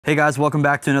Hey guys, welcome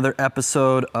back to another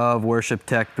episode of Worship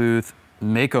Tech Booth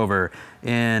Makeover.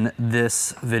 In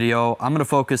this video, I'm going to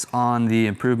focus on the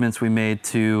improvements we made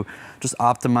to just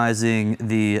optimizing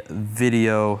the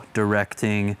video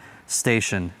directing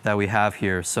station that we have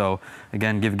here. So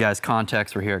again, give you guys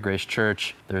context, we're here at Grace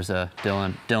Church. There's a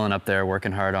Dylan up there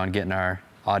working hard on getting our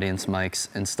audience mics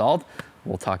installed.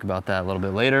 We'll talk about that a little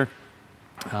bit later.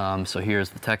 So here's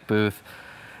the tech booth.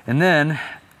 And then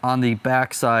on the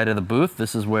back side of the booth,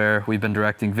 this is where we've been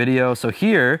directing video. So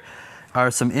here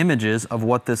are some images of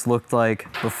what this looked like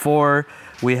before.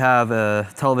 We have a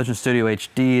television studio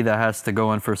HD that has to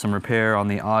go in for some repair on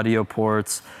the audio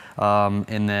ports.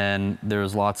 And then we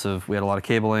had a lot of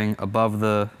cabling above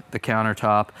the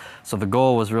countertop. So the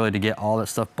goal was really to get all that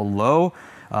stuff below.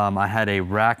 I had a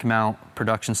rack mount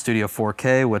Production Studio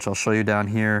 4K, which I'll show you down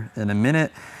here in a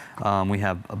minute. We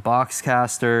have a box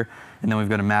caster, and then we've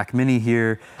got a Mac Mini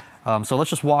here. So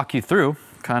let's just walk you through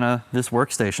kind of this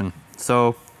workstation.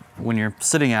 So when you're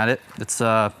sitting at it, it's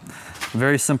a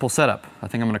very simple setup. I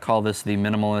think I'm going to call this the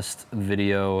minimalist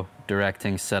video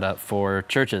directing setup for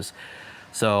churches.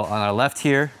 So on our left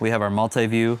here, we have our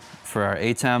multi-view for our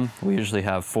ATEM. We usually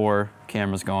have 4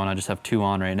 cameras going. I just have 2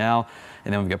 on right now.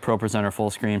 And then we've got Pro Presenter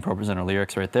full screen, Pro Presenter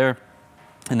Lyrics right there.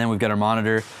 And then we've got our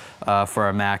monitor for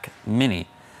our Mac Mini.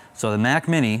 So the Mac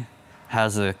Mini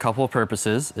has a couple of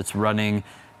purposes. It's running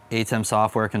ATEM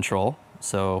software control.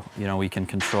 So, we can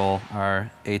control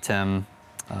our ATEM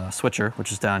switcher,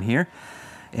 which is down here.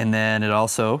 And then it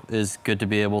also is good to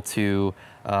be able to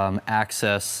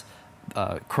access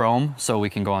Chrome, so we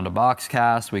can go onto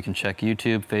Boxcast, we can check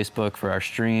YouTube, Facebook for our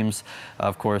streams.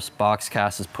 Of course,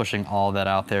 Boxcast is pushing all that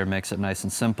out there, makes it nice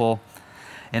and simple.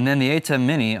 And then the ATEM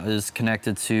Mini is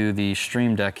connected to the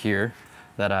Stream Deck here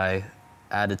that I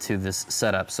added to this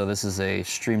setup. So this is a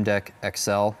Stream Deck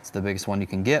XL. It's the biggest one you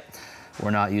can get. We're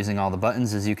not using all the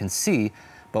buttons, as you can see,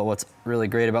 but what's really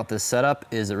great about this setup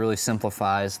is it really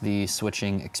simplifies the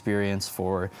switching experience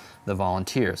for the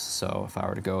volunteers. So if I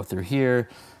were to go through here,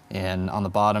 and on the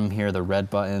bottom here, the red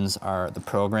buttons are the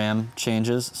program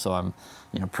changes. So I'm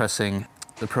pressing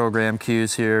the program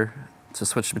cues here to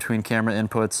switch between camera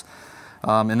inputs.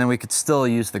 And then we could still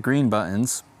use the green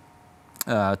buttons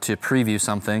to preview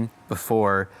something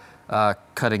before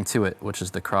cutting to it, which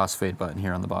is the crossfade button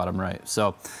here on the bottom right.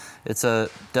 So it's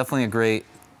definitely a great,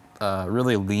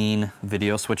 really lean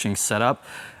video switching setup.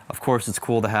 Of course, it's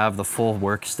cool to have the full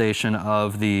workstation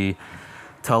of the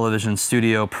Television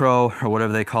Studio Pro, or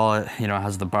whatever they call it. It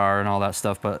has the bar and all that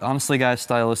stuff. But honestly, guys,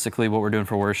 stylistically, what we're doing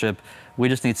for worship, we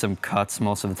just need some cuts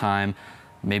most of the time,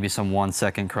 maybe some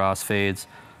 1-second crossfades.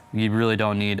 You really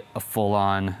don't need a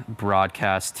full-on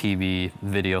broadcast TV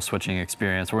video switching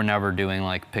experience. We're never doing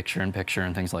like picture-in-picture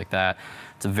and things like that.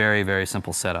 It's a very, very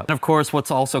simple setup. And of course, what's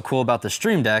also cool about the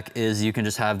Stream Deck is you can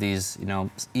just have these,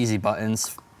 easy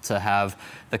buttons to have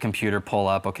the computer pull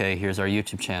up, okay, here's our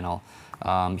YouTube channel.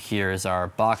 Here's our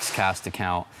Boxcast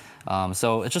account.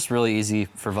 So it's just really easy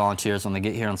for volunteers when they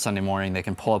get here on Sunday morning. They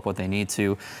can pull up what they need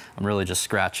to. I'm really just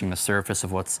scratching the surface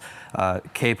of what's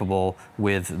capable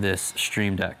with this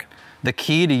Stream Deck. The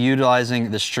key to utilizing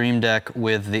the Stream Deck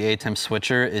with the ATEM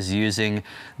switcher is using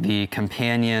the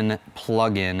companion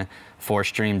plugin for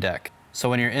Stream Deck.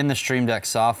 So when you're in the Stream Deck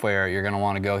software, you're going to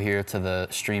want to go here to the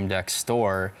Stream Deck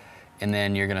store, and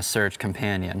then you're going to search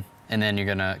companion. And then you're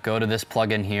gonna go to this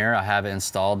plugin here. I have it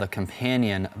installed, the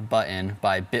companion button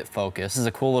by BitFocus. This is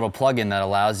a cool little plugin that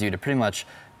allows you to pretty much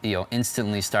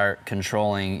instantly start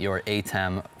controlling your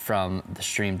ATEM from the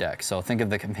Stream Deck. So think of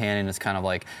the companion as kind of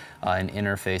like an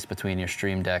interface between your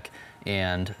Stream Deck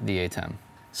and the ATEM.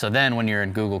 So then when you're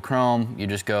in Google Chrome, you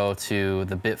just go to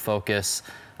the BitFocus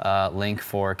link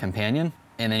for companion.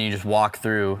 And then you just walk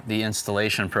through the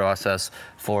installation process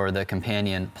for the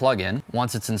companion plugin.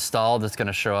 Once it's installed, it's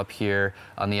gonna show up here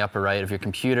on the upper right of your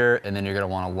computer, and then you're gonna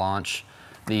wanna launch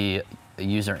the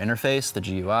user interface, the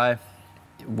GUI.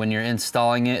 When you're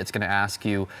installing it, it's gonna ask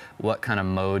you what kind of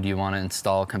mode you wanna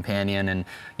install companion, and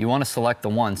you wanna select the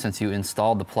one, since you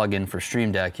installed the plugin for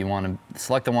Stream Deck, you wanna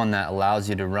select the one that allows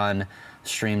you to run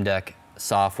Stream Deck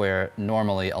software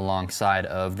normally alongside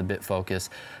of the BitFocus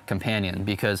companion,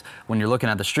 because when you're looking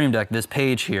at the Stream Deck, this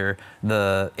page here,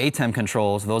 the ATEM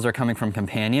controls, those are coming from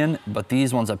companion, but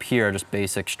these ones up here are just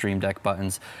basic Stream Deck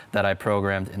buttons that I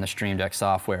programmed in the Stream Deck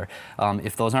software.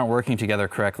 If those aren't working together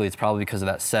correctly, it's probably because of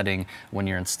that setting when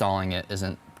you're installing it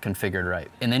isn't configured right.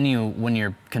 And then when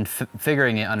you're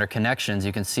configuring it under connections,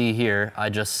 you can see here, I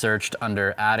just searched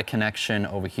under add a connection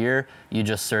over here. You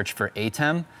just search for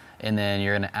ATEM, and then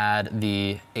you're gonna add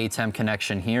the ATEM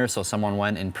connection here. So someone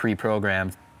went and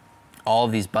pre-programmed all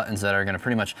of these buttons that are going to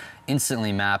pretty much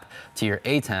instantly map to your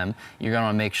ATEM, you're going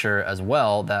to make sure as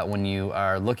well that when you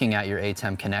are looking at your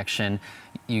ATEM connection,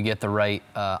 you get the right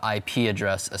IP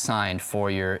address assigned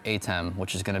for your ATEM,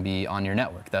 which is going to be on your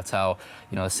network. That's how,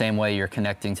 the same way you're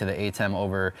connecting to the ATEM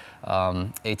over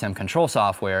ATEM control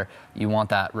software, you want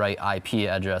that right IP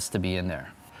address to be in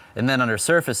there. And then under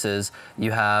surfaces,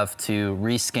 you have to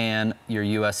rescan your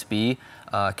USB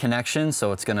connection,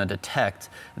 so it's going to detect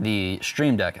the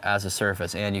Stream Deck as a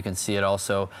surface, and you can see it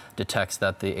also detects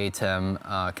that the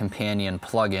ATEM companion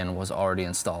plugin was already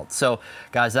installed. So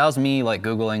guys, that was me like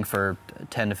Googling for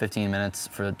 10 to 15 minutes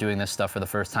for doing this stuff for the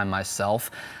first time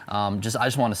myself. I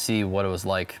just want to see what it was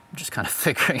like just kind of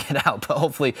figuring it out, but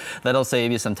hopefully that'll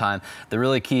save you some time. The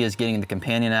really key is getting the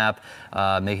companion app,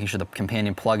 making sure the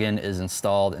companion plugin is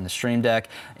installed in the Stream Deck,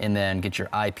 and then get your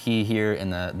IP here in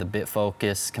the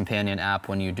BitFocus companion app.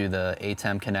 When you do the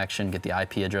ATEM connection, get the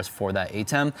IP address for that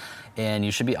ATEM, and you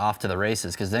should be off to the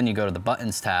races, because then you go to the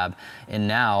buttons tab, and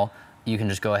now you can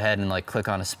just go ahead and like click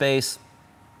on a space,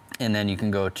 and then you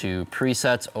can go to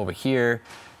presets over here,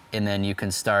 and then you can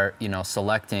start,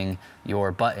 selecting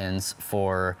your buttons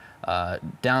for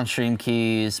downstream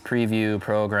keys, preview,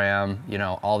 program,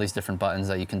 all these different buttons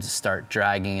that you can just start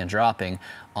dragging and dropping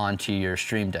onto your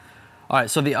Stream Deck. All right,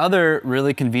 so the other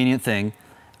really convenient thing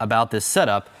about this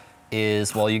setup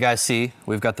is, well, you guys see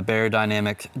we've got the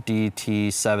Beyerdynamic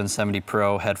DT770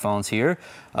 Pro headphones here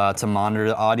to monitor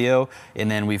the audio, and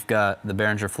then we've got the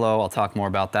Behringer Flow. I'll talk more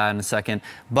about that in a second.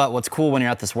 But what's cool when you're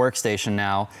at this workstation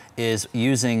now is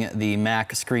using the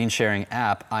Mac screen sharing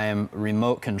app, I am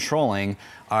remote controlling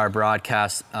our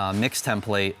broadcast mix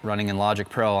template running in Logic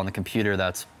Pro on the computer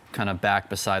that's kind of back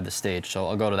beside the stage. So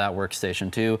I'll go to that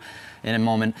workstation too in a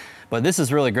moment. But this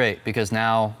is really great because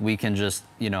now we can just,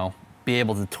 be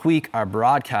able to tweak our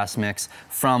broadcast mix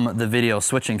from the video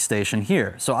switching station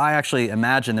here. So I actually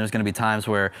imagine there's going to be times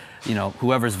where,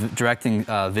 whoever's directing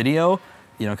video,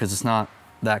 because it's not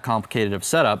that complicated of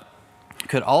setup,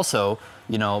 could also,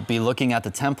 be looking at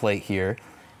the template here,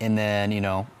 and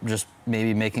then, just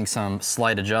maybe making some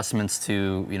slight adjustments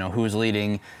to, who's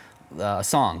leading a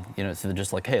song, so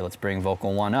just like, hey, let's bring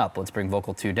vocal 1 up, let's bring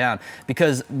vocal 2 down.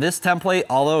 Because this template,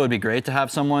 although it would be great to have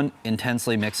someone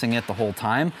intensely mixing it the whole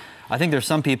time, I think there's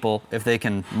some people, if they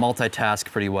can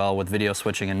multitask pretty well with video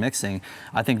switching and mixing,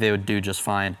 I think they would do just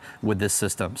fine with this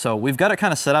system. So we've got it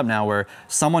kind of set up now where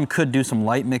someone could do some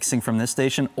light mixing from this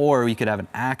station, or we could have an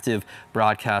active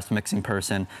broadcast mixing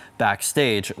person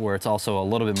backstage where it's also a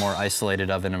little bit more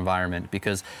isolated of an environment,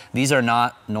 because these are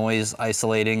not noise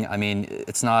isolating. I mean,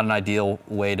 it's not an ideal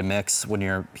way to mix when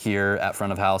you're here at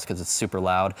front of house because it's super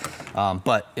loud,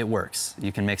 but it works.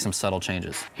 You can make some subtle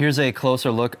changes. Here's a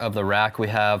closer look of the rack we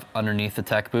have underneath the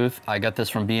tech booth. I got this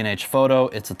from B&H Photo.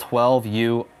 It's a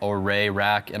 12U array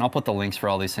rack, and I'll put the links for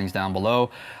all these things down below.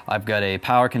 I've got a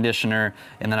power conditioner,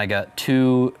 and then I got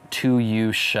two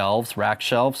 2U shelves, rack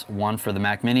shelves, one for the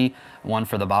Mac Mini, one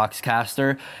for the box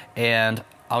caster, and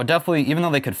I would definitely, even though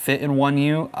they could fit in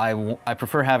 1U, I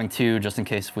prefer having 2 just in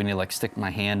case we need to like stick my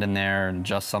hand in there and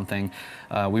adjust something.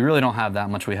 We really don't have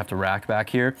that much we have to rack back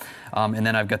here. And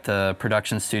then I've got the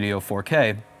Production Studio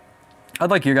 4K. I'd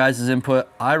like your guys' input.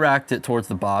 I racked it towards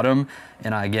the bottom,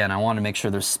 and again, I want to make sure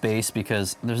there's space,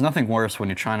 because there's nothing worse when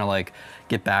you're trying to like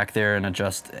get back there and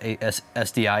adjust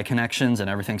SDI connections and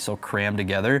everything's so crammed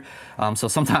together. So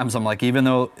sometimes I'm like, even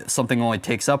though something only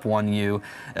takes up 1U,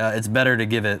 it's better to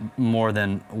give it more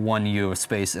than 1U of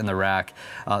space in the rack.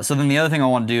 So then the other thing I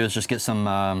want to do is just get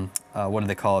some, what do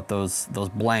they call it? Those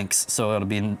blanks. So it'll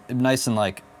be nice and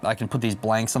like, I can put these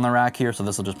blanks on the rack here, so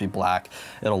this will just be black.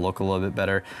 It'll look a little bit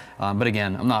better. But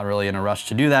again, I'm not really in a rush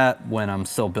to do that when I'm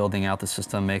still building out the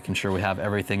system, making sure we have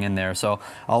everything in there. So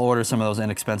I'll order some of those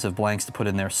inexpensive blanks to put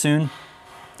in there soon.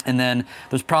 And then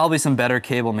there's probably some better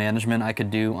cable management I could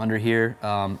do under here.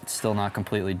 It's still not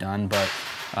completely done, but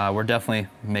we're definitely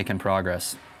making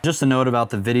progress. Just a note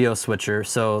about the video switcher.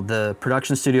 So the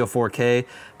Production Studio 4K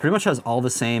pretty much has all the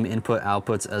same input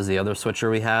outputs as the other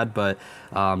switcher we had, but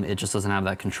it just doesn't have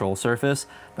that control surface.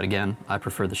 But again, I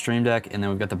prefer the Stream Deck. And then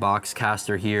we've got the box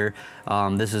caster here.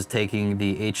 This is taking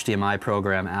the HDMI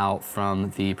program out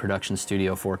from the Production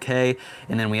Studio 4K.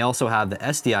 And then we also have the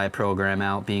SDI program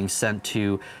out being sent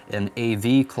to an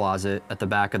AV closet at the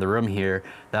back of the room here.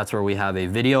 That's where we have a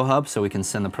video hub, so we can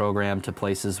send the program to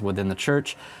places within the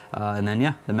church. And then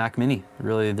yeah, the Mac Mini.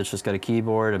 Really, it's just got a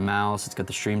keyboard, a mouse, it's got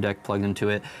the Stream Deck plugged into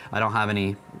it. I don't have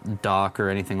any dock or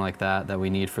anything like that we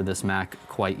need for this Mac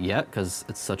quite yet, because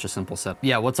it's such a simple setup.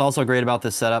 Yeah, what's also great about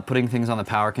this setup, putting things on the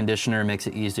power conditioner makes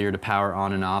it easier to power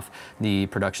on and off the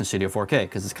Production Studio 4K,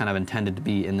 because it's kind of intended to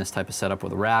be in this type of setup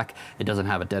with a rack. It doesn't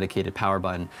have a dedicated power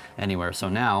button anywhere. So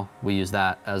now we use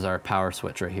that as our power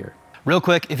switch right here. Real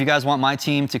quick, if you guys want my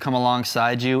team to come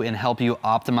alongside you and help you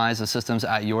optimize the systems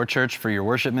at your church for your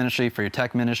worship ministry, for your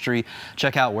tech ministry,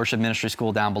 check out Worship Ministry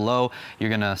School down below. You're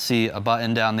gonna see a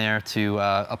button down there to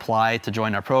apply to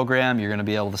join our program. You're gonna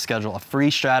be able to schedule a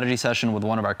free strategy session with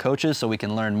one of our coaches so we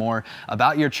can learn more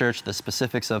about your church, the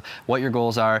specifics of what your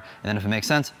goals are, and then if it makes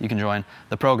sense, you can join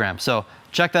the program. So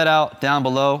check that out down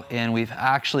below, and we've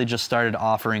actually just started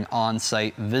offering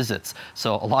on-site visits.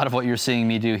 So a lot of what you're seeing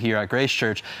me do here at Grace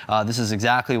Church, this is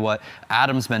exactly what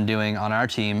Adam's been doing on our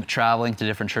team, traveling to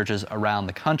different churches around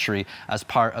the country as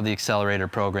part of the Accelerator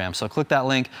program. So click that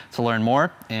link to learn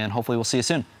more, and hopefully we'll see you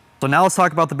soon. So now let's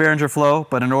talk about the Behringer Flow,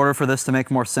 but in order for this to make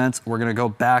more sense, we're gonna go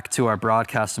back to our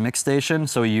broadcast mix station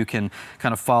so you can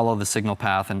kind of follow the signal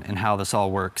path and how this all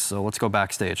works. So let's go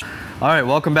backstage. All right,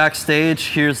 welcome backstage.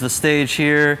 Here's the stage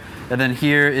here, and then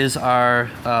here is our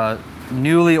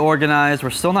newly organized. We're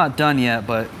still not done yet,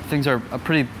 but things are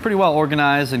pretty well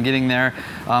organized and getting there.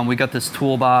 We got this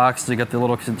toolbox, we got the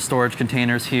little storage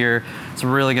containers here. It's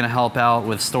really gonna help out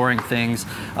with storing things.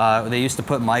 They used to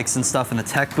put mics and stuff in the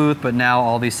tech booth, but now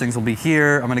all these things will be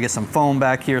here. I'm gonna get some foam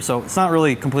back here, so it's not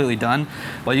really completely done,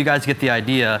 but you guys get the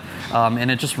idea. And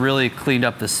it just really cleaned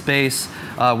up the space.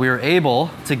 We were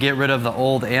able to get rid of the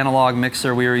old analog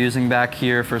mixer we were using back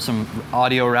here for some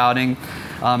audio routing.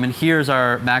 And here's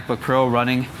our MacBook Pro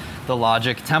running the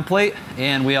Logic template,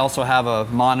 and we also have a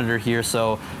monitor here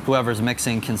so whoever's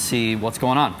mixing can see what's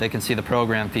going on. They can see the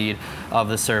program feed of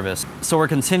the service. So we're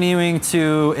continuing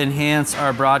to enhance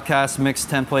our broadcast mix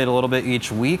template a little bit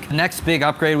each week. The next big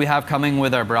upgrade we have coming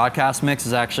with our broadcast mix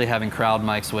is actually having crowd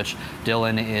mics, which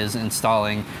Dylan is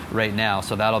installing right now.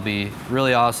 So that'll be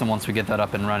really awesome once we get that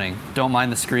up and running. Don't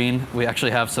mind the screen. We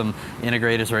actually have some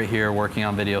integrators right here working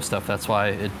on video stuff. That's why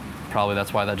it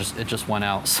just went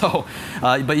out. So,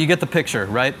 but you get the picture,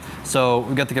 right? So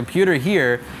we've got the computer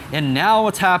here, and now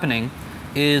what's happening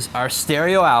is our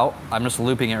stereo out, I'm just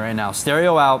looping it right now,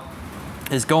 stereo out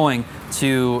is going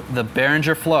to the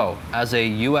Behringer Flow as a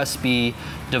USB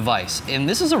device. And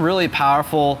this is a really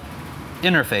powerful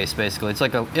interface, basically. It's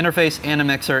like an interface and a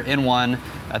mixer in one.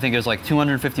 I think it was like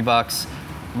 250 bucks.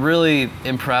 Really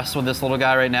impressed with this little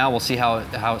guy right now. We'll see how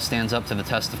it stands up to the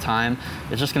test of time.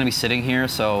 It's just gonna be sitting here,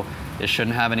 so it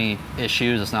shouldn't have any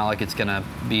issues. It's not like it's gonna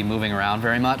be moving around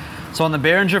very much. So on the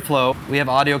Behringer Flow, we have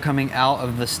audio coming out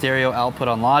of the stereo output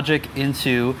on Logic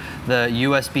into the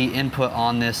USB input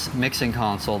on this mixing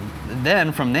console.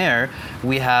 Then from there,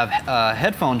 we have a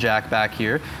headphone jack back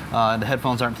here. The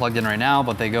headphones aren't plugged in right now,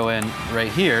 but they go in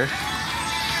right here.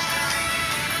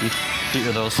 You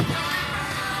hear those.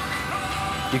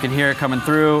 You can hear it coming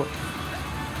through.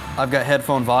 I've got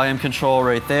headphone volume control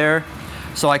right there.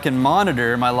 So I can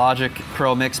monitor my Logic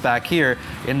Pro mix back here,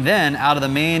 and then out of the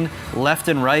main left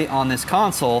and right on this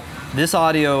console, this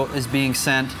audio is being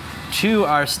sent to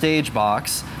our stage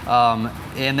box,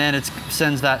 and then it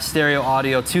sends that stereo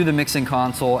audio to the mixing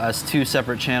console as two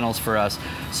separate channels for us.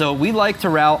 So we like to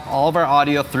route all of our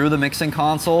audio through the mixing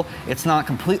console. It's not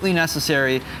completely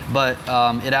necessary, but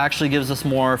it actually gives us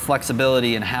more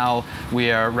flexibility in how we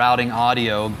are routing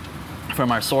audio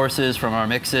from our sources, from our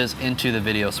mixes into the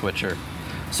video switcher.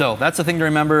 So that's the thing to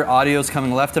remember. Audio is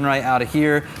coming left and right out of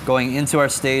here, going into our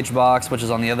stage box, which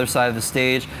is on the other side of the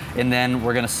stage, and then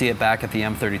we're gonna see it back at the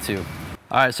M32. All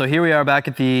right, so here we are back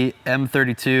at the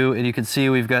M32, and you can see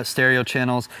we've got stereo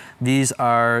channels. These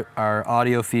are our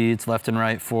audio feeds left and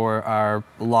right for our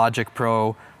Logic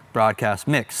Pro broadcast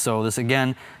mix. So this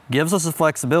again gives us the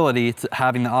flexibility to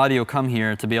having the audio come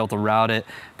here to be able to route it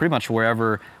pretty much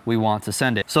wherever we want to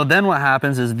send it. So then what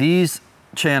happens is these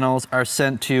channels are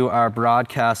sent to our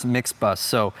broadcast mix bus.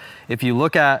 So if you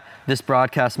look at this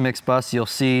broadcast mix bus, you'll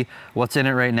see what's in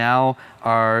it right now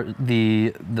are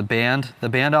the band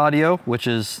audio, which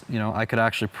is, you know, I could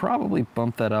actually probably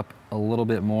bump that up a little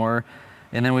bit more.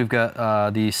 And then we've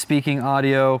got the speaking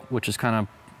audio, which is kind of,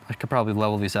 I could probably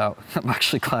level these out. I'm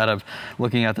actually glad I'm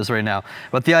looking at this right now.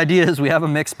 But the idea is we have a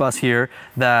mix bus here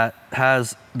that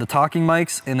has the talking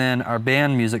mics and then our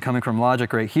band music coming from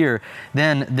Logic right here.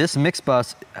 Then this mix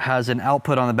bus has an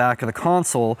output on the back of the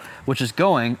console, which is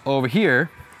going over here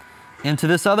into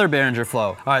this other Behringer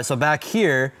Flow. All right, so back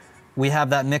here, we have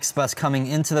that mix bus coming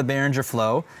into the Behringer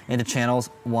Flow into channels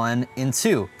 1 and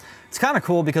 2. It's kind of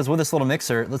cool because with this little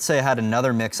mixer, let's say I had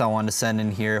another mix I wanted to send in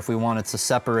here. If we wanted to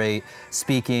separate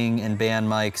speaking and band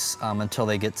mics until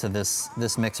they get to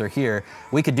this mixer here,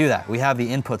 we could do that. We have the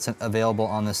inputs available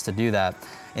on this to do that.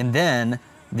 And then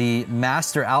the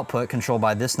master output controlled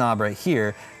by this knob right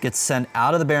here gets sent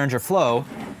out of the Behringer Flow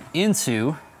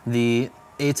into the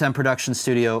A10 Production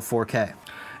Studio 4K.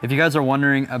 If you guys are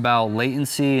wondering about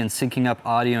latency and syncing up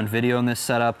audio and video in this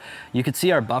setup, you can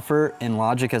see our buffer in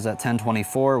Logic is at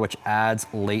 1024, which adds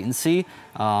latency.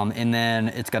 And then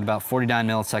it's got about 49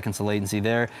 milliseconds of latency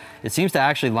there. It seems to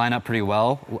actually line up pretty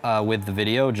well with the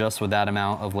video, just with that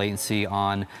amount of latency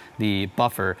on the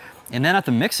buffer. And then at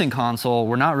the mixing console,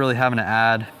 we're not really having to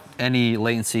add any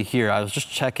latency here. I was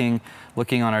just checking,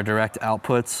 looking on our direct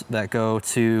outputs that go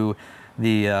to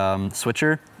the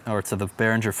switcher, or to the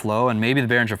Behringer Flow, and maybe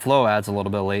the Behringer Flow adds a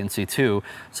little bit of latency too,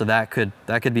 so that could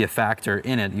be a factor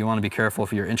in it. You want to be careful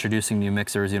if you're introducing new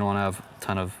mixers, you don't want to have a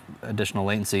ton of additional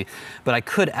latency. But I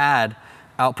could add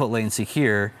output latency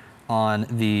here on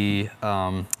the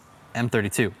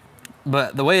M32.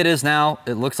 But the way it is now,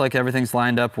 it looks like everything's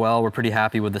lined up well. We're pretty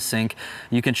happy with the sync.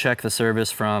 You can check the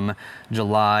service from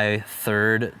July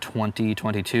 3rd,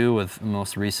 2022 with the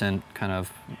most recent kind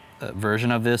of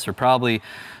version of this, or probably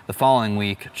the following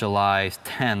week, July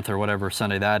 10th or whatever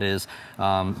Sunday that is.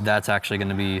 That's actually going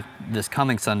to be this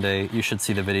coming Sunday. You should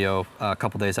see the video a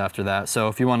couple days after that. So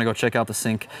if you want to go check out the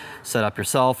sync setup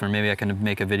yourself, or maybe I can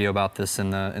make a video about this in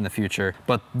the future.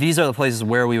 But these are the places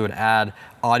where we would add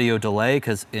audio delay,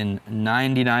 because in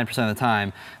 99% of the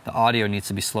time, the audio needs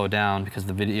to be slowed down because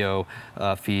the video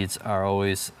feeds are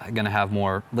always going to have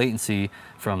more latency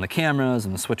from the cameras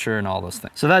and the switcher and all those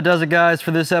things. So that does it, guys, for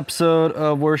this episode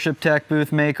of Worship Tech Booth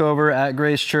Makeover at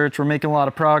Grace Church. We're making a lot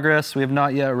of progress. We have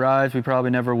not yet arrived. We probably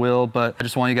never will, but I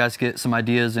just want you guys to get some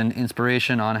ideas and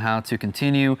inspiration on how to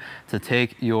continue to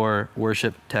take your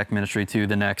worship tech ministry to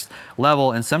the next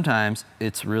level. And sometimes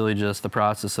it's really just the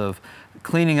process of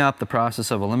cleaning up, the process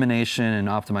of elimination and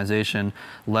optimization,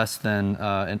 less than,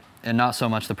 and not so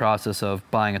much the process of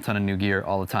buying a ton of new gear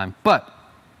all the time. But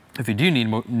if you do need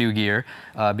new gear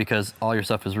because all your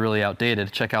stuff is really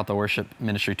outdated, check out the Worship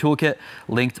Ministry Toolkit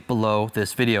linked below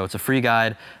this video. It's a free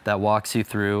guide that walks you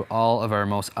through all of our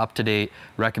most up-to-date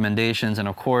recommendations. And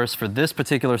of course, for this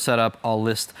particular setup, I'll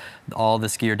list all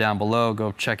this gear down below.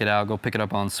 Go check it out. Go pick it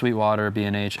up on Sweetwater,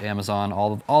 B&H, Amazon,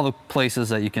 all the places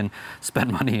that you can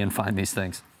spend money and find these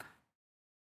things.